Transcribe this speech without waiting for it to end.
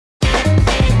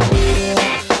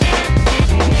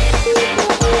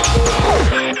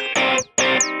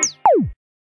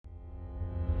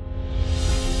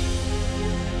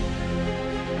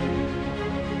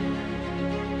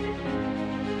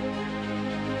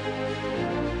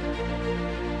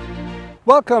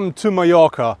Welcome to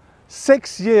Mallorca.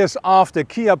 6 years after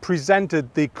Kia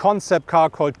presented the concept car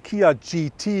called Kia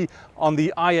GT on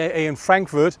the IAA in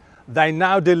Frankfurt, they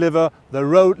now deliver the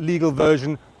road legal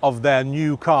version of their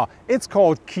new car. It's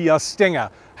called Kia Stinger.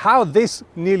 How this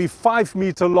nearly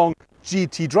 5-meter long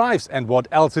GT drives and what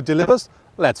else it delivers,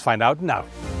 let's find out now.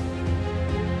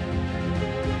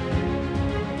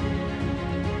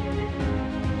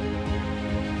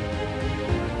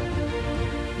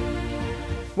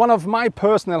 One of my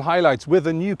personal highlights with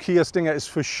the new Kia Stinger is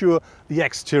for sure the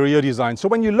exterior design. So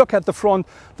when you look at the front,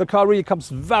 the car really comes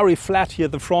very flat here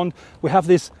at the front. We have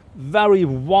this very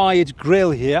wide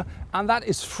grille here, and that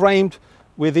is framed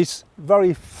with these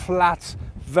very flat,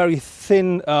 very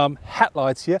thin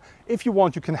headlights here. If you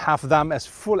want, you can have them as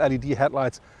full LED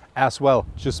headlights as well,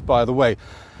 just by the way.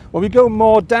 When we go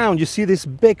more down, you see this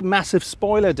big massive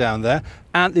spoiler down there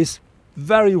and this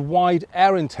very wide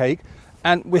air intake.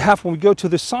 And we have, when we go to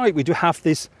the side, we do have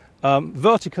this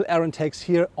vertical air intakes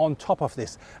here on top of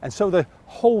this. And so the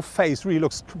whole face really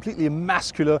looks completely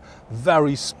muscular,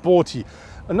 very sporty.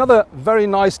 Another very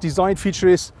nice design feature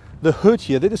is the hood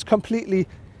here that is completely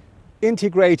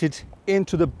integrated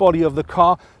into the body of the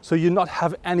car. So you not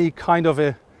have any kind of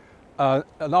an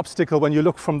obstacle when you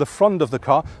look from the front of the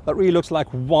car. That really looks like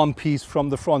one piece from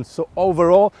the front. So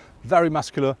overall, very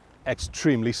muscular,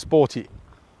 extremely sporty.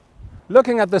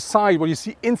 Looking at the side, what you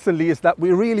see instantly is that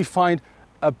we really find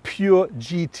a pure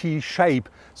GT shape.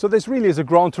 So this really is a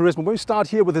Gran Turismo. When we start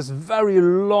here with this very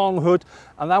long hood,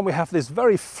 and then we have this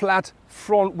very flat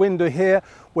front window here.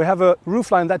 We have a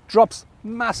roofline that drops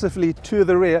massively to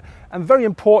the rear, and very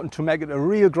important to make it a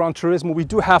real Gran Turismo, we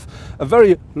do have a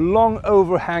very long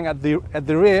overhang at the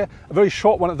rear, a very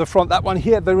short one at the front. That one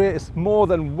here at the rear is more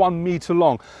than 1 meter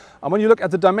long. And when you look at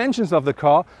the dimensions of the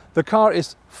car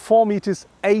is 4 meters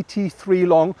 83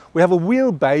 long. We have a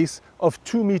wheelbase of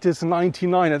 2 meters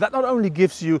 99. And that not only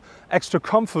gives you extra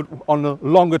comfort on a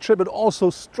longer trip, it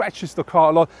also stretches the car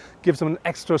a lot, gives them an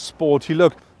extra sporty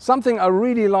look. Something I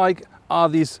really like are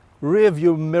these rear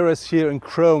view mirrors here in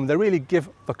chrome. They really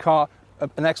give the car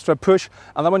an extra push.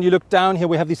 And then when you look down here,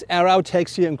 we have these air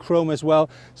outtakes here in chrome as well.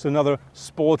 So another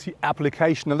sporty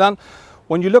application. And then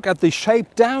when you look at the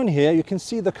shape down here, you can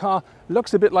see the car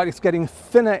looks a bit like it's getting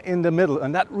thinner in the middle,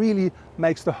 and that really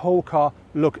makes the whole car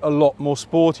look a lot more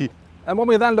sporty. And when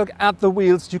we then look at the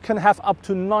wheels, you can have up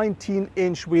to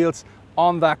 19-inch wheels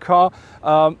on that car.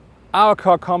 Our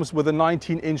car comes with a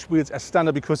 19-inch wheels as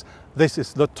standard because this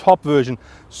is the top version.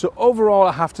 So overall,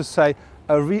 I have to say,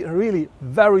 a really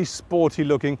very sporty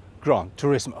looking Gran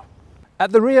Turismo. At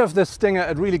the rear of the Stinger,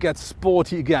 it really gets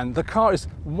sporty again. The car is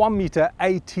 1 meter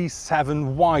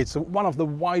 87 wide, so one of the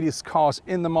widest cars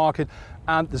in the market.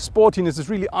 And the sportiness is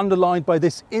really underlined by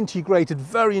this integrated,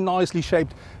 very nicely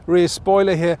shaped rear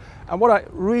spoiler here. And what I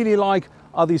really like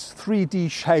are these 3D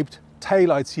shaped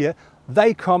taillights here.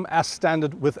 They come as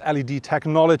standard with LED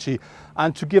technology.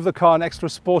 And to give the car an extra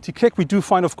sporty kick, we do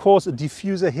find, of course, a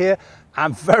diffuser here.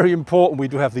 And very important, we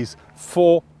do have these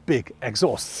 4 big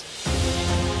exhausts.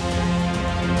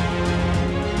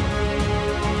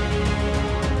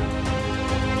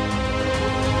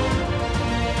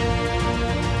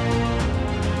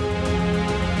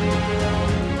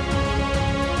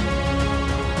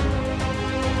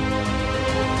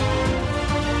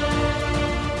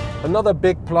 Another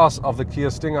big plus of the Kia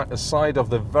Stinger, aside of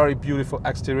the very beautiful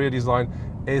exterior design,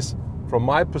 is, from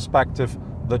my perspective,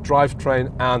 the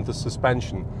drivetrain and the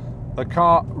suspension. The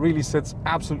car really sits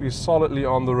absolutely solidly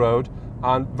on the road,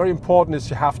 and very important is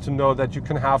you have to know that you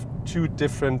can have 2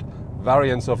 different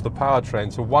variants of the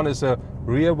powertrain. So one is a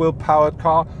rear wheel powered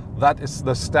car, that is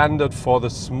the standard for the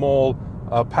small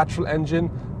petrol engine,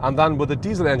 and then with the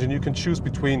diesel engine you can choose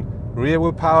between rear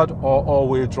wheel powered or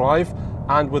all-wheel drive.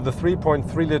 And with the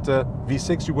 3.3 liter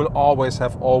V6, you will always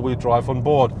have all-wheel drive on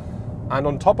board. And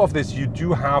on top of this, you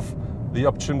do have the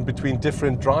option between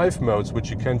different drive modes, which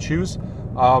you can choose.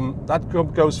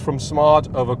 That goes from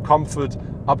Smart over Comfort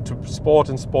up to Sport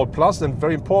and Sport Plus. And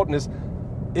very important is,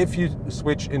 if you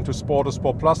switch into Sport or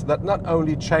Sport Plus, that not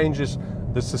only changes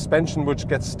the suspension, which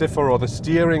gets stiffer, or the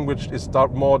steering, which is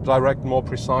more direct, more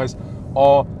precise,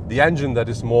 or the engine that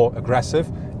is more aggressive,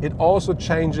 it also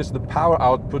changes the power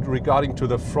output regarding to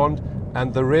the front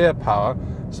and the rear power.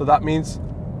 So that means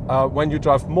when you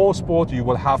drive more sport, you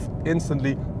will have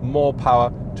instantly more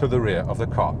power to the rear of the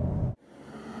car.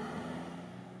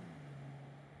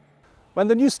 When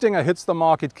the new Stinger hits the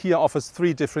market, Kia offers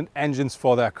 3 different engines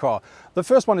for their car. The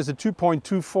first one is a 2.2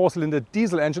 4-cylinder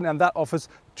diesel engine, and that offers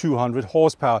 200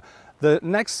 horsepower. The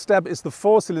next step is the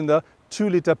 4-cylinder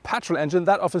 2-liter petrol engine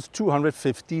that offers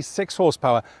 256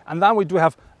 horsepower. And then we do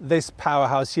have this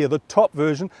powerhouse here, the top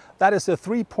version. That is a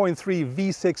 3.3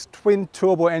 V6 twin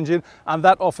turbo engine, and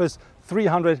that offers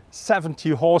 370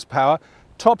 horsepower.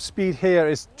 Top speed here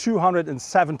is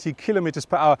 270 kilometers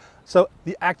per hour. So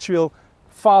the actual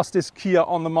fastest Kia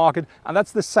on the market, and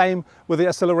that's the same with the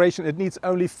acceleration. It needs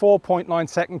only 4.9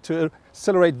 seconds to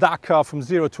accelerate that car from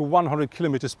 0 to 100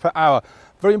 kilometers per hour.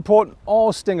 Very important,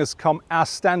 all Stingers come as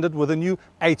standard with a new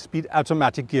 8-speed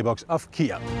automatic gearbox of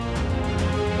Kia.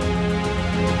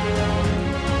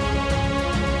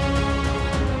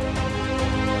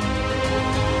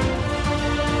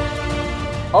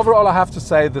 Overall, I have to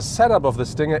say the setup of the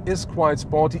Stinger is quite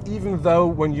sporty, even though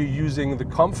when you're using the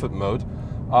comfort mode,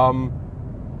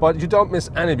 but you don't miss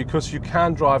any because you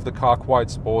can drive the car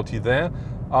quite sporty there.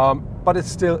 But it's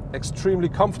still extremely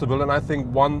comfortable, and I think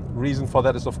one reason for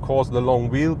that is of course the long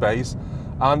wheelbase.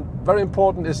 And very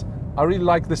important is I really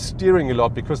like the steering a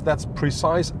lot because that's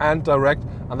precise and direct,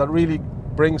 and that really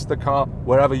brings the car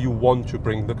wherever you want to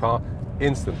bring the car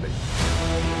instantly.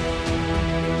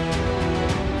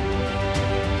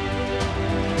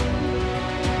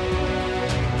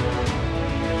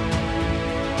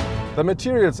 The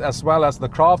materials as well as the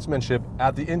craftsmanship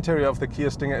at the interior of the Kia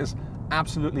Stinger is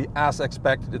absolutely as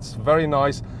expected. It's very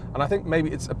nice, and I think maybe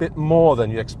it's a bit more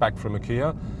than you expect from a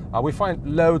Kia. We find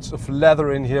loads of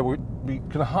leather in here. We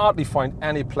can hardly find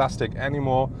any plastic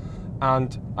anymore,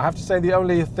 and I have to say the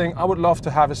only thing I would love to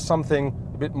have is something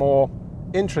a bit more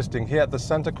interesting here at the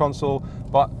center console,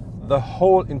 but the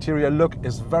whole interior look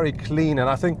is very clean, and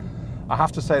I think I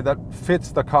have to say that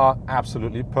fits the car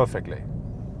absolutely perfectly.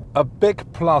 A big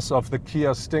plus of the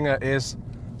Kia Stinger is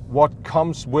what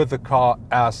comes with the car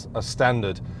as a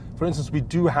standard. For instance, we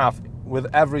do have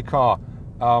with every car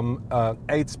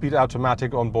 8-speed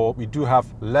automatic on board. We do have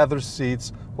leather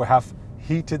seats, we have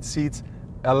heated seats,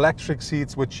 electric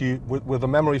seats which with a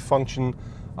memory function.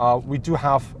 We do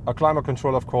have a climate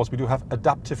control, of course. We do have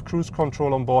adaptive cruise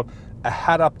control on board. A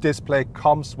head-up display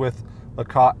comes with the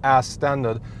car as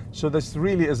standard. So this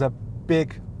really is a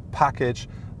big package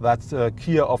that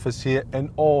Kia offers here, and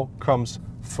all comes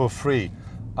for free.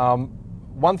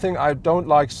 One thing I don't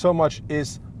like so much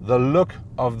is the look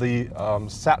of the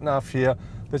sat-nav here.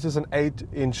 This is an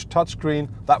 8-inch touchscreen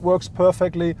that works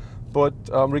perfectly, but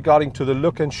regarding to the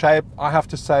look and shape, I have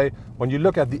to say, when you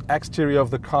look at the exterior of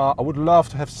the car, I would love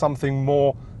to have something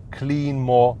more clean,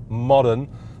 more modern.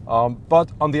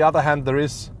 But on the other hand, there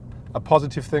is a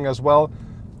positive thing as well.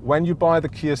 When you buy the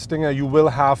Kia Stinger, you will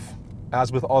have,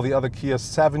 as with all the other Kias,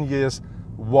 7 years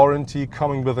warranty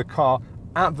coming with the car.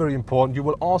 And very important, you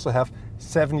will also have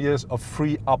 7 years of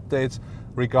free updates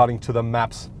regarding to the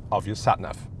maps of your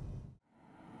sat-nav.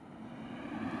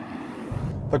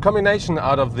 The combination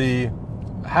out of the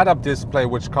head-up display,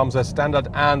 which comes as standard,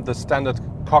 and the standard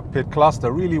cockpit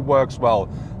cluster really works well.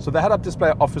 So the head-up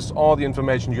display offers all the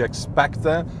information you expect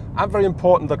there. And very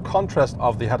important, the contrast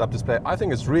of the head-up display, I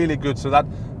think is really good. So that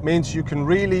means you can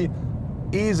really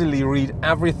easily read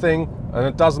everything, and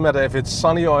it doesn't matter if it's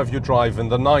sunny or if you drive in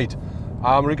the night.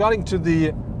 Regarding to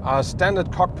the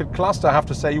standard cockpit cluster, I have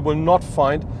to say you will not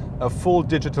find a full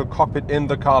digital cockpit in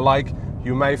the car like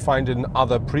you may find in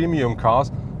other premium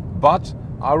cars, but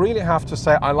I really have to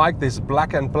say I like this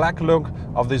black and black look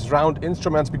of these round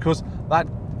instruments because that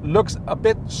looks a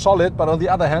bit solid, but on the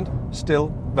other hand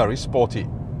still very sporty.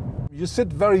 You sit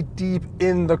very deep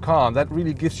in the car, and that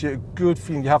really gives you a good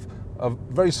feeling. You have a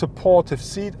very supportive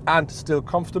seat and still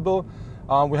comfortable.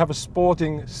 We have a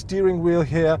sporting steering wheel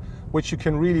here, which you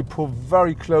can really pull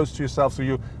very close to yourself, so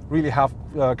you really have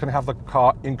can have the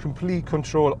car in complete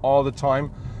control all the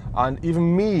time. And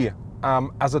even me,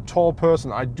 as a tall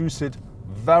person, I do sit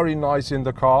very nice in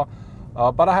the car.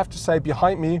 But I have to say,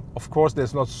 behind me, of course,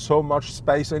 there's not so much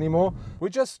space anymore. We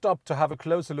just stopped to have a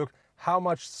closer look how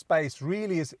much space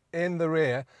really is in the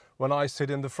rear when I sit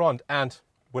in the front. And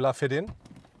will I fit in?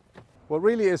 What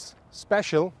really is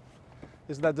special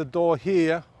is that the door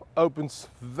here opens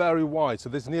very wide. So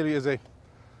this nearly is a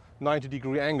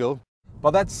 90-degree angle.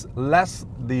 But that's less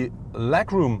the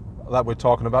legroom that we're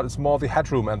talking about, it's more the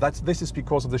headroom. And this is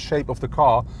because of the shape of the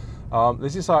car.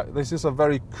 This is a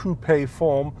very coupe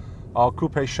form,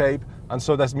 coupe shape. And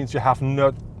so that means you have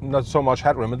not so much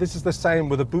headroom. And this is the same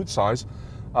with the boot size.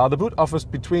 The boot offers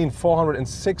between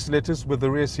 406 liters with the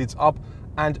rear seats up,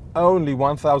 and only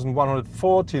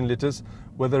 1,114 liters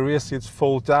with the rear seats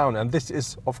fold down. And this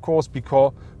is of course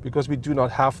because we do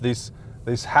not have this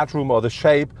headroom or the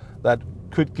shape that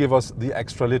could give us the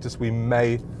extra liters we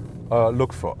may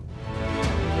look for.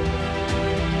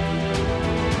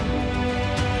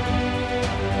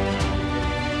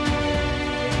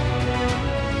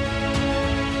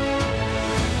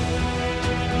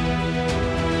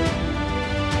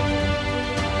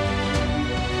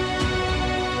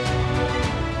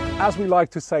 As we like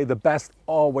to say, the best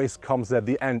always comes at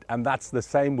the end, and that's the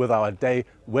same with our day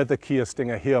with the Kia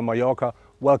Stinger here in Mallorca.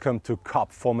 Welcome to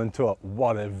Cap Formentor.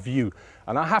 What a view.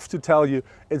 And I have to tell you,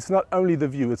 it's not only the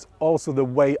view, it's also the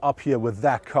way up here with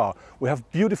that car. We have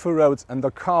beautiful roads and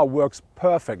the car works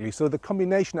perfectly. So the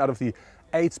combination out of the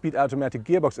 8-speed automatic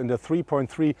gearbox and the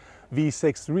 3.3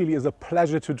 V6 really is a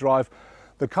pleasure to drive.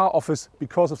 The car offers,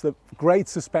 because of the great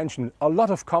suspension, a lot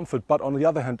of comfort, but on the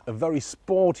other hand, a very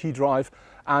sporty drive.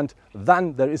 And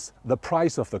then there is the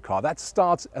price of the car. That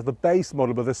starts at the base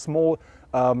model with a small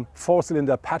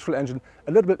 4-cylinder petrol engine,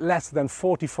 a little bit less than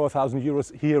 44,000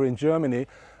 euros here in Germany.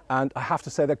 And I have to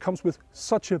say that comes with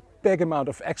such a big amount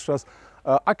of extras.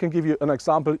 I can give you an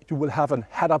example. You will have a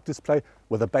head-up display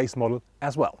with a base model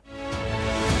as well.